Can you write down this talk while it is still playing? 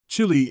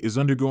Chile is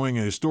undergoing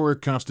a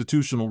historic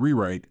constitutional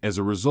rewrite as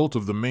a result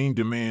of the main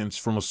demands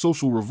from a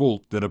social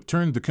revolt that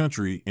upturned the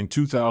country in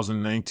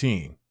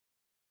 2019.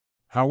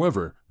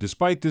 However,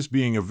 despite this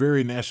being a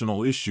very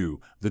national issue,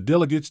 the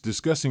delegates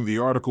discussing the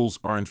articles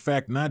are in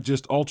fact not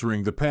just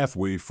altering the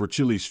pathway for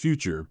Chile's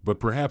future, but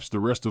perhaps the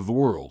rest of the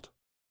world.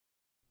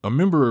 A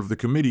member of the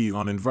Committee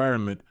on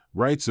Environment,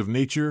 Rights of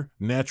Nature,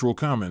 Natural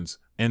Commons,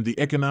 and the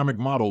Economic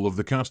Model of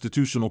the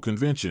Constitutional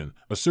Convention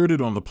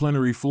asserted on the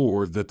plenary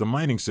floor that the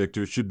mining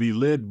sector should be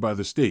led by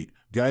the state,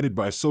 guided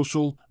by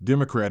social,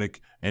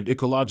 democratic, and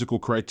ecological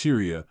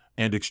criteria,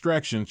 and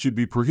extraction should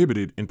be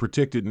prohibited in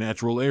protected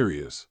natural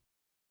areas.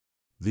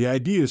 The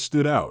idea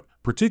stood out,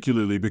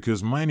 particularly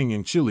because mining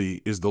in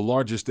Chile is the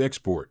largest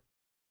export.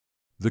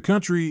 The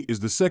country is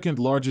the second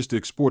largest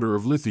exporter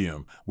of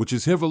lithium, which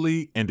is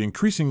heavily and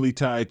increasingly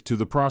tied to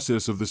the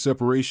process of the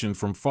separation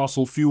from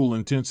fossil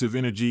fuel-intensive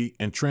energy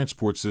and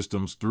transport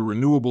systems through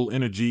renewable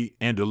energy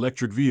and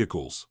electric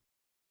vehicles.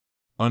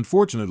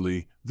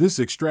 Unfortunately, this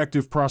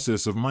extractive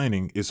process of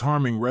mining is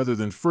harming rather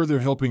than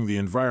further helping the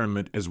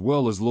environment as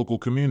well as local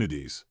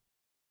communities.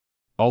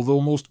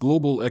 Although most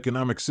global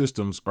economic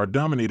systems are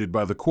dominated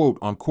by the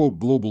quote-unquote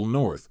global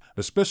north,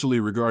 especially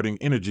regarding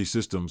energy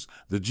systems,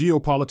 the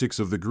geopolitics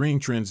of the green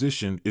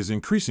transition is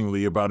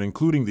increasingly about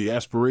including the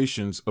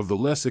aspirations of the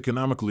less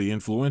economically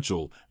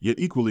influential, yet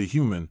equally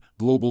human,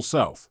 global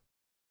south.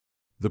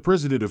 The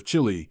president of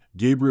Chile,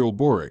 Gabriel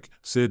Boric,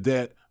 said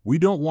that, "We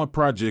don't want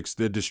projects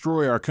that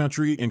destroy our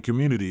country and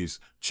communities.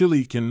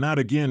 Chile cannot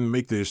again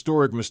make the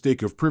historic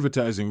mistake of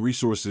privatizing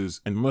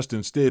resources and must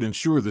instead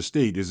ensure the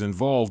state is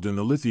involved in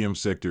the lithium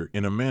sector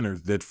in a manner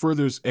that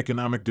furthers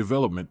economic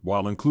development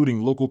while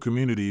including local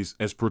communities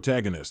as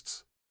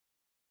protagonists."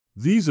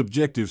 These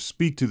objectives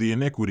speak to the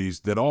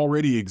inequities that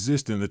already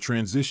exist in the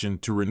transition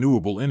to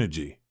renewable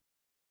energy.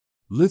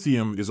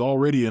 Lithium is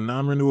already a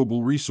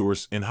non-renewable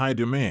resource in high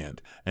demand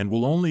and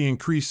will only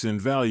increase in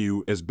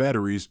value as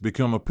batteries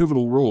become a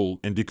pivotal role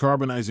in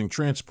decarbonizing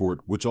transport,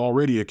 which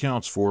already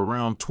accounts for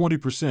around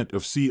 20%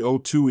 of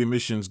CO2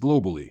 emissions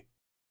globally.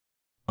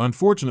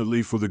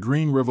 Unfortunately for the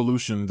green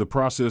revolution, the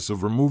process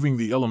of removing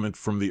the element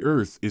from the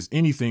earth is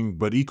anything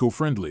but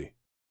eco-friendly.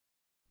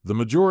 The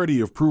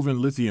majority of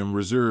proven lithium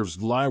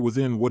reserves lie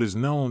within what is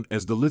known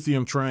as the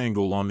Lithium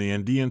Triangle on the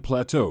Andean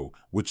Plateau,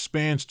 which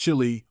spans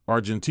Chile,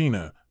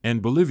 Argentina,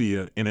 and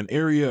Bolivia in an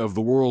area of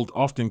the world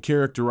often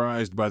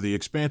characterized by the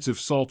expansive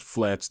salt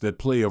flats that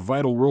play a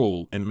vital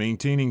role in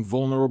maintaining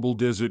vulnerable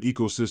desert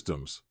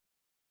ecosystems.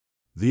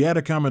 The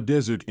Atacama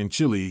Desert in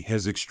Chile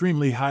has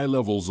extremely high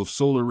levels of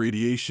solar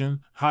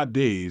radiation, hot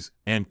days,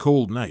 and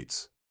cold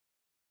nights.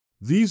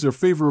 These are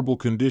favorable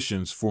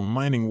conditions for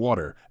mining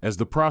water, as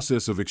the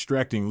process of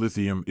extracting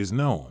lithium is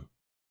known.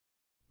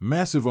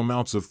 Massive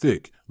amounts of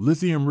thick,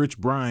 lithium-rich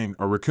brine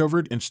are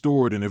recovered and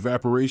stored in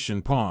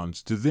evaporation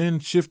ponds to then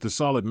shift the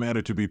solid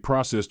matter to be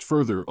processed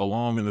further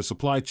along in the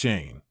supply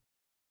chain.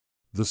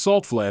 The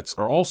salt flats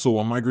are also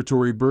a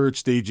migratory bird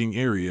staging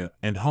area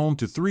and home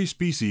to 3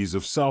 species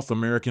of South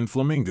American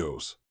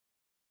flamingos.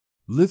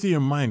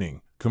 Lithium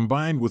mining,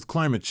 combined with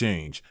climate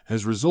change,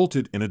 has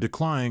resulted in a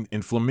decline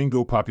in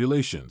flamingo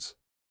populations.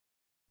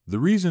 The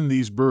reason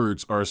these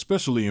birds are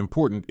especially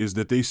important is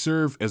that they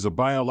serve as a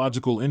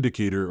biological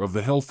indicator of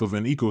the health of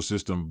an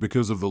ecosystem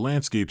because of the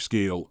landscape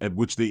scale at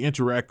which they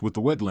interact with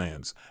the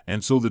wetlands,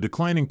 and so the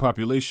declining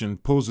population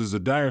poses a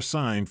dire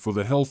sign for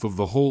the health of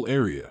the whole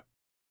area.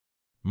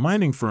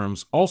 Mining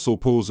firms also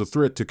pose a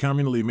threat to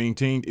communally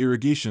maintained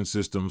irrigation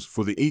systems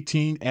for the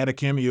 18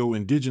 Atacameo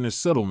indigenous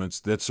settlements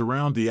that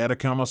surround the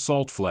Atacama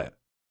Salt Flat.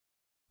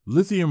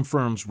 Lithium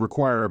firms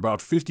require about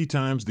 50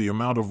 times the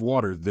amount of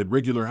water that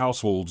regular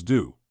households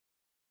do.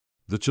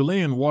 The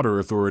Chilean Water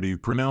Authority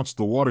pronounced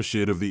the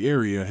watershed of the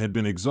area had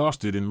been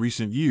exhausted in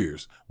recent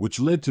years, which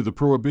led to the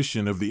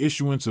prohibition of the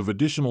issuance of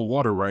additional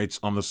water rights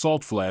on the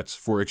salt flats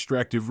for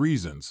extractive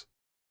reasons.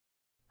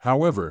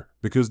 However,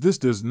 because this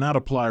does not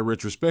apply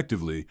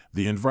retrospectively,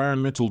 the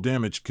environmental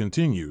damage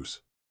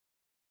continues.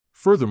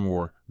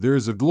 Furthermore, there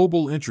is a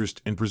global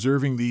interest in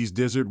preserving these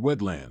desert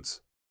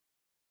wetlands.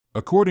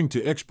 According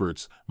to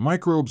experts,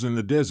 microbes in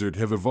the desert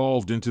have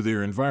evolved into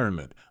their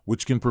environment,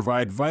 which can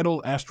provide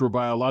vital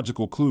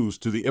astrobiological clues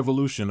to the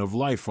evolution of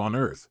life on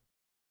Earth.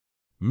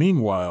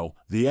 Meanwhile,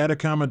 the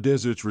Atacama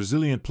Desert's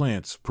resilient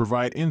plants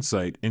provide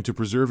insight into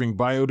preserving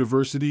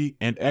biodiversity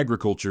and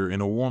agriculture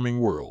in a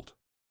warming world.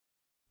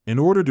 In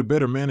order to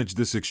better manage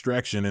this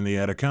extraction in the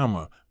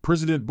Atacama,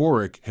 President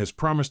Boric has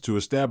promised to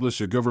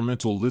establish a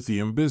governmental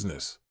lithium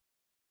business.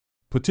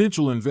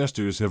 Potential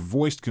investors have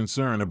voiced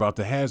concern about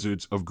the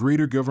hazards of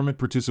greater government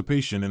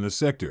participation in the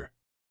sector.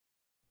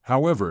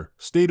 However,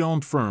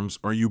 state-owned firms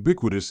are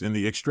ubiquitous in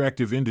the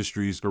extractive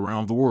industries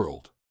around the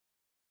world.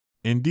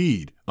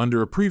 Indeed,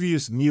 under a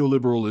previous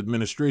neoliberal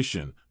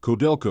administration,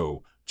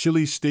 Codelco,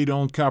 Chile's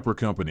state-owned copper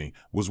company,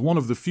 was one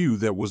of the few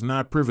that was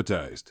not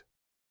privatized.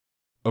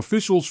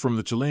 Officials from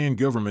the Chilean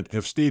government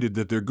have stated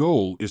that their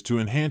goal is to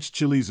enhance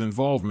Chile's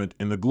involvement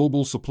in the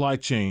global supply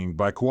chain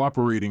by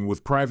cooperating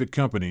with private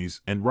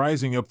companies and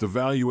rising up the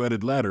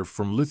value-added ladder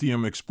from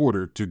lithium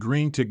exporter to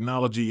green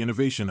technology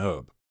innovation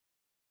hub.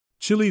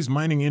 Chile's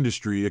mining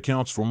industry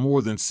accounts for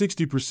more than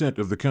 60%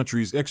 of the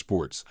country's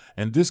exports,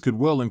 and this could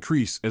well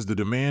increase as the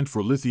demand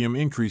for lithium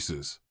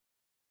increases.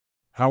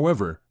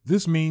 However,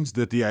 this means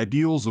that the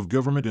ideals of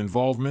government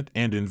involvement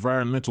and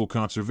environmental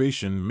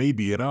conservation may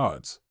be at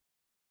odds.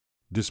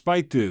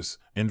 Despite this,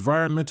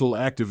 environmental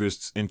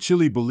activists in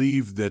Chile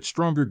believe that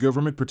stronger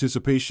government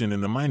participation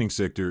in the mining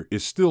sector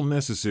is still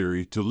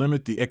necessary to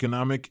limit the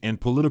economic and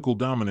political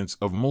dominance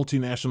of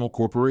multinational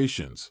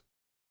corporations.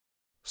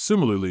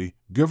 Similarly,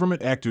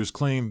 government actors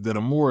claim that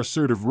a more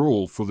assertive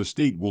role for the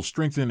state will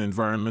strengthen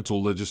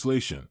environmental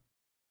legislation.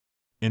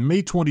 In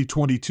May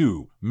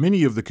 2022,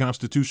 many of the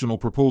constitutional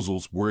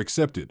proposals were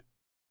accepted.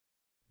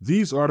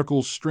 These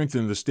articles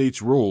strengthen the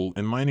state's role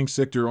in mining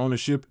sector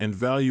ownership and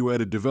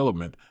value-added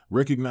development,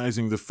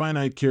 recognizing the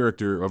finite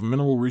character of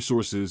mineral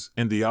resources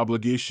and the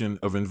obligation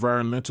of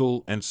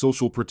environmental and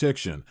social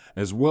protection,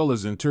 as well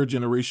as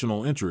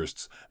intergenerational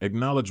interests,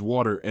 acknowledge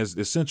water as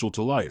essential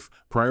to life,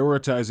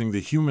 prioritizing the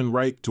human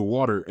right to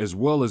water as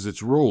well as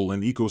its role in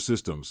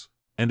ecosystems,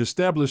 and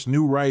establish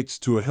new rights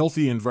to a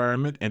healthy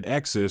environment and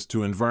access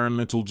to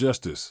environmental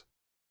justice.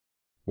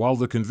 While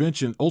the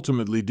convention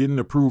ultimately didn't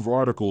approve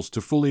articles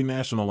to fully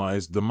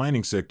nationalize the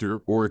mining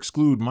sector or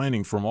exclude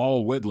mining from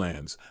all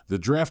wetlands, the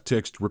draft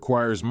text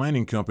requires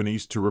mining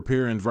companies to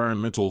repair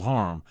environmental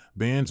harm,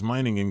 bans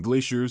mining in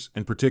glaciers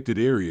and protected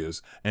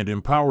areas, and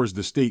empowers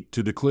the state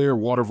to declare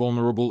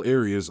water-vulnerable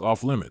areas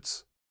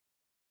off-limits.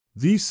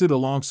 These sit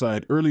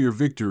alongside earlier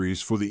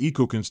victories for the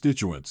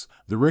eco-constituents,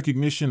 the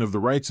recognition of the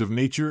rights of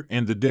nature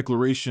and the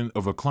declaration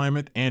of a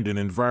climate and an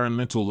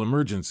environmental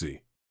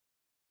emergency.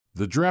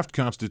 The draft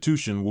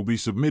constitution will be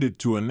submitted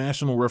to a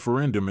national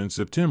referendum in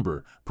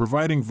September,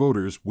 providing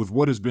voters with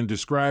what has been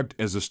described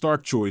as a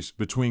stark choice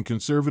between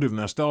conservative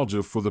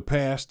nostalgia for the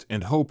past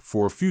and hope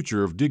for a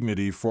future of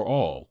dignity for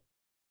all.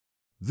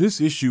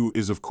 This issue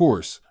is, of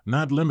course,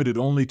 not limited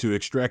only to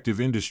extractive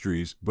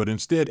industries, but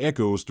instead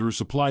echoes through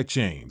supply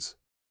chains.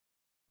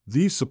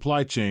 These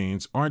supply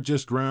chains aren't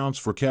just grounds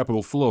for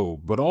capital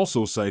flow, but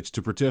also sites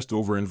to protest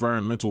over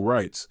environmental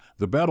rights.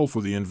 The battle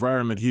for the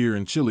environment here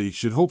in Chile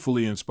should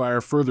hopefully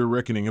inspire further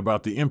reckoning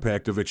about the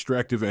impact of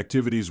extractive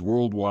activities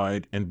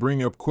worldwide and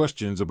bring up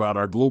questions about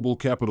our global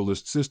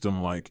capitalist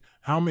system, like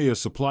how may a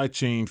supply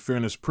chain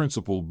fairness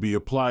principle be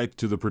applied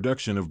to the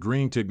production of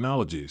green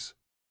technologies?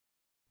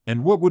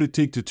 And what would it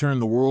take to turn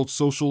the world's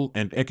social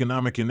and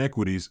economic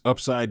inequities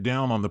upside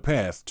down on the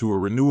path to a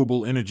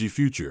renewable energy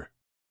future?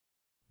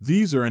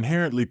 These are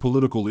inherently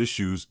political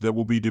issues that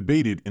will be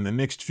debated in the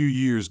next few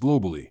years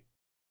globally.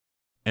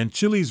 And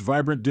Chile's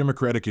vibrant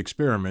democratic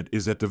experiment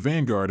is at the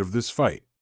vanguard of this fight.